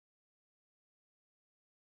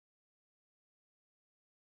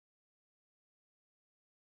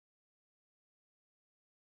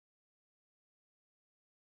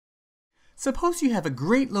Suppose you have a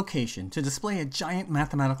great location to display a giant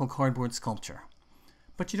mathematical cardboard sculpture,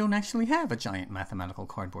 but you don't actually have a giant mathematical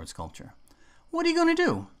cardboard sculpture. What are you going to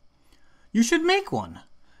do? You should make one.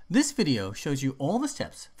 This video shows you all the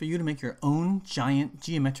steps for you to make your own giant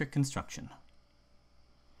geometric construction.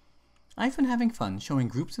 I've been having fun showing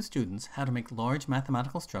groups of students how to make large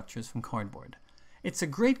mathematical structures from cardboard. It's a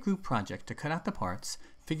great group project to cut out the parts,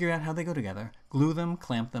 figure out how they go together, glue them,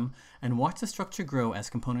 clamp them, and watch the structure grow as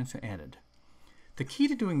components are added. The key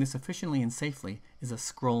to doing this efficiently and safely is a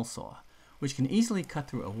scroll saw, which can easily cut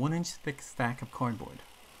through a 1-inch thick stack of cardboard.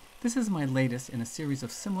 This is my latest in a series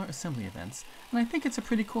of similar assembly events, and I think it's a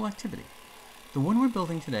pretty cool activity. The one we're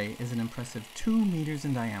building today is an impressive 2 meters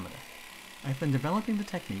in diameter. I've been developing the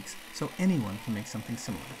techniques so anyone can make something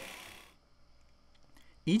similar.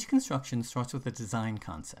 Each construction starts with a design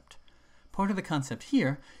concept. Part of the concept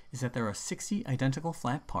here is that there are 60 identical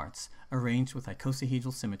flat parts arranged with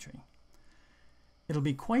icosahedral symmetry. It'll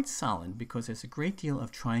be quite solid because there's a great deal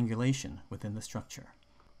of triangulation within the structure.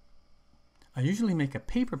 I usually make a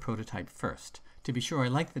paper prototype first to be sure I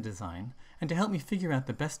like the design and to help me figure out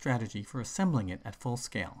the best strategy for assembling it at full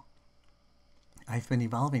scale. I've been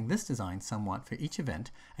evolving this design somewhat for each event,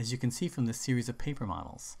 as you can see from this series of paper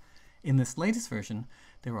models. In this latest version,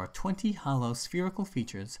 there are 20 hollow spherical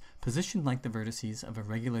features positioned like the vertices of a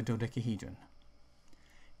regular dodecahedron.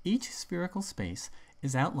 Each spherical space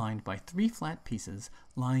is outlined by 3 flat pieces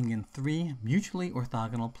lying in 3 mutually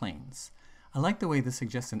orthogonal planes. I like the way this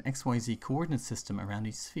suggests an XYZ coordinate system around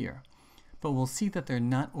each sphere, but we'll see that they're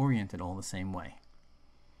not oriented all the same way.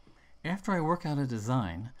 After I work out a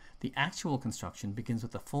design, the actual construction begins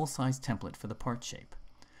with a full-size template for the part shape.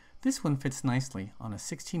 This one fits nicely on a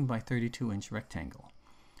 16 by 32 inch rectangle.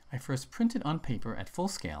 I first print it on paper at full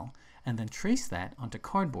scale and then trace that onto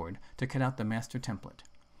cardboard to cut out the master template.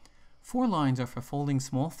 4 lines are for folding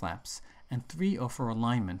small flaps and 3 are for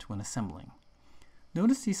alignment when assembling.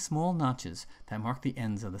 Notice these small notches that mark the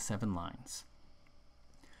ends of the 7 lines.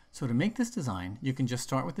 So to make this design, you can just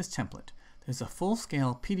start with this template. There's a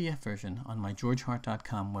full-scale PDF version on my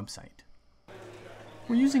georgehart.com website.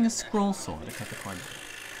 We're using a scroll saw to cut the cardboard.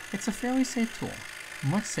 It's a fairly safe tool,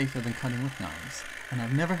 much safer than cutting with knives, and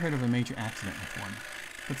I've never heard of a major accident with one.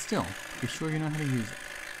 But still, be sure you know how to use it.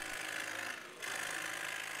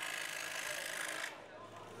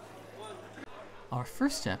 Our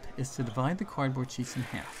first step is to divide the cardboard sheets in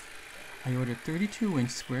half. I ordered 32-inch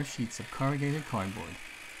square sheets of corrugated cardboard,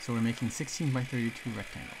 so we're making 16 by 32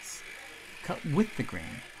 rectangles. Cut with the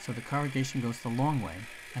grain, so the corrugation goes the long way,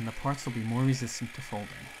 and the parts will be more resistant to folding.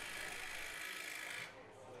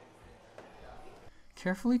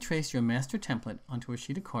 Carefully trace your master template onto a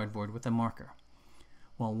sheet of cardboard with a marker.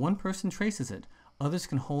 While one person traces it, others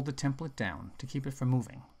can hold the template down to keep it from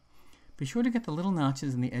moving. Be sure to get the little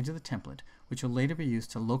notches in the edge of the template, which will later be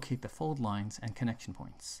used to locate the fold lines and connection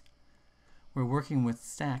points. We're working with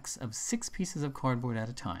stacks of 6 pieces of cardboard at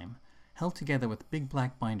a time, held together with big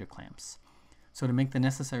black binder clamps. So to make the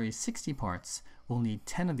necessary 60 parts, we'll need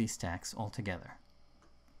 10 of these stacks altogether.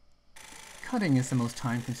 Cutting is the most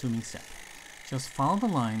time-consuming step. Just follow the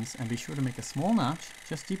lines and be sure to make a small notch,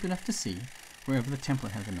 just deep enough to see, wherever the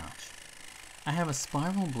template has a notch. I have a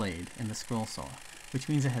spiral blade in the scroll saw, which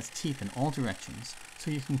means it has teeth in all directions, so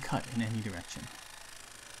you can cut in any direction.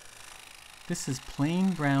 This is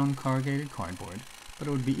plain brown corrugated cardboard, but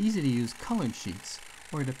it would be easy to use colored sheets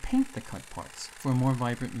or to paint the cut parts for a more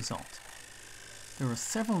vibrant result. There are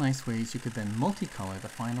several nice ways you could then multicolor the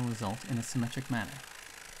final result in a symmetric manner.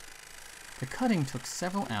 The cutting took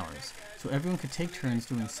several hours, so everyone could take turns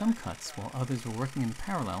doing some cuts while others were working in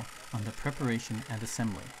parallel on the preparation and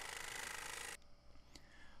assembly.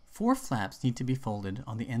 4 flaps need to be folded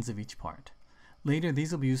on the ends of each part. Later,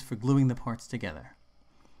 these will be used for gluing the parts together.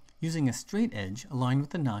 Using a straight edge aligned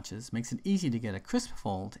with the notches makes it easy to get a crisp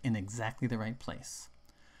fold in exactly the right place.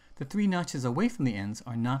 The 3 notches away from the ends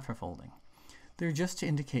are not for folding. They're just to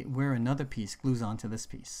indicate where another piece glues onto this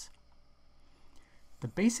piece. The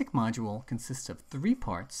basic module consists of 3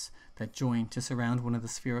 parts that join to surround one of the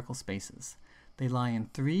spherical spaces. They lie in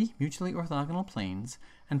 3 mutually orthogonal planes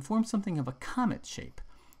and form something of a comet shape,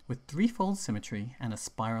 with 3-fold symmetry and a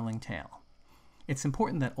spiraling tail. It's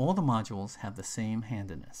important that all the modules have the same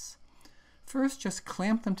handedness. First, just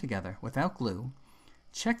clamp them together without glue,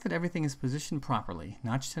 check that everything is positioned properly,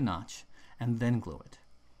 notch to notch, and then glue it.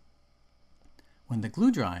 When the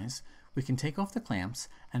glue dries, we can take off the clamps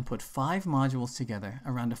and put 5 modules together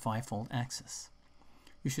around a 5-fold axis.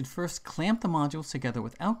 You should first clamp the modules together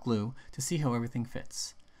without glue to see how everything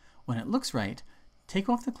fits. When it looks right, take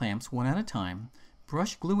off the clamps one at a time,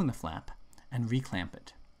 brush glue in the flap, and reclamp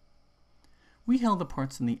it. We held the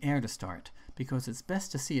parts in the air to start because it's best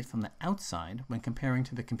to see it from the outside when comparing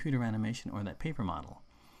to the computer animation or that paper model.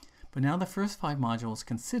 But now the first 5 modules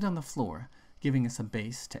can sit on the floor, giving us a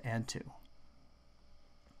base to add to.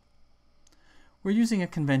 We're using a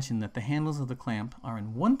convention that the handles of the clamp are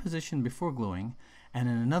in one position before gluing and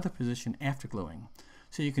in another position after gluing,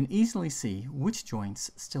 so you can easily see which joints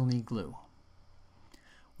still need glue.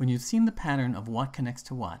 When you've seen the pattern of what connects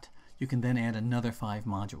to what, you can then add another 5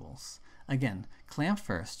 modules. Again, clamp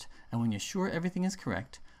first, and when you're sure everything is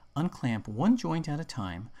correct, unclamp one joint at a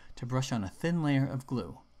time to brush on a thin layer of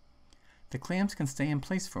glue. The clamps can stay in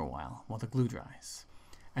place for a while the glue dries.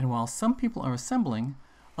 And while some people are assembling,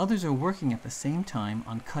 others are working at the same time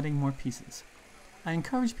on cutting more pieces. I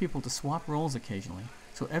encourage people to swap roles occasionally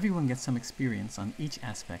so everyone gets some experience on each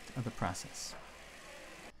aspect of the process.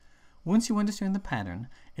 Once you understand the pattern,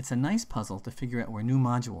 it's a nice puzzle to figure out where new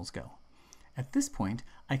modules go. At this point,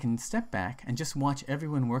 I can step back and just watch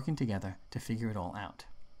everyone working together to figure it all out.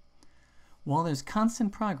 While there's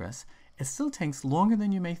constant progress, it still takes longer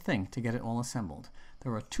than you may think to get it all assembled.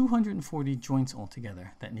 There are 240 joints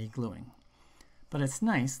altogether that need gluing. But it's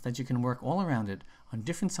nice that you can work all around it on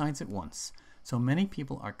different sides at once, so many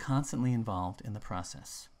people are constantly involved in the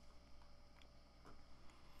process.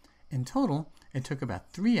 In total, it took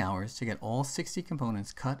about 3 hours to get all 60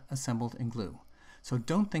 components cut, assembled, and glue. So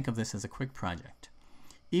don't think of this as a quick project.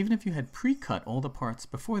 Even if you had pre-cut all the parts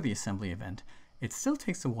before the assembly event, it still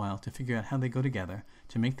takes a while to figure out how they go together,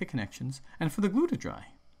 to make the connections, and for the glue to dry.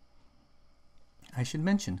 I should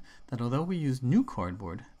mention that although we used new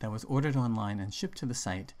cardboard that was ordered online and shipped to the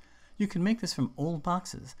site, you can make this from old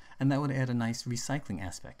boxes, and that would add a nice recycling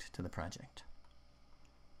aspect to the project.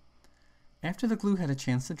 After the glue had a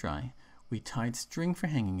chance to dry, we tied string for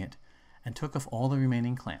hanging it and took off all the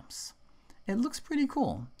remaining clamps. It looks pretty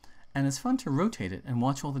cool, and it's fun to rotate it and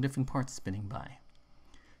watch all the different parts spinning by.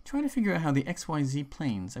 Try to figure out how the XYZ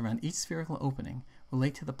planes around each spherical opening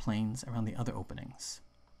relate to the planes around the other openings.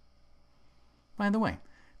 By the way,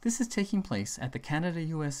 this is taking place at the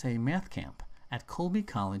Canada-USA MathCamp at Colby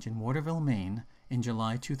College in Waterville, Maine in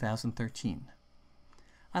July 2013.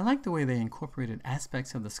 I like the way they incorporated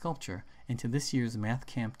aspects of the sculpture into this year's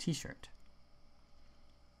MathCamp t-shirt.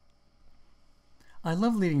 I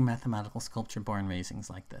love leading mathematical sculpture barn raisings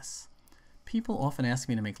like this. People often ask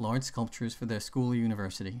me to make large sculptures for their school or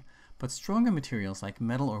university, but stronger materials like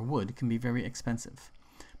metal or wood can be very expensive.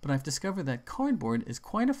 But I've discovered that cardboard is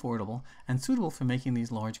quite affordable and suitable for making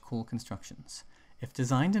these large, cool constructions. If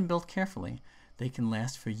designed and built carefully, they can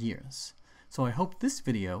last for years. So I hope this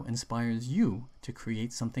video inspires you to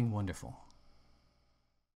create something wonderful.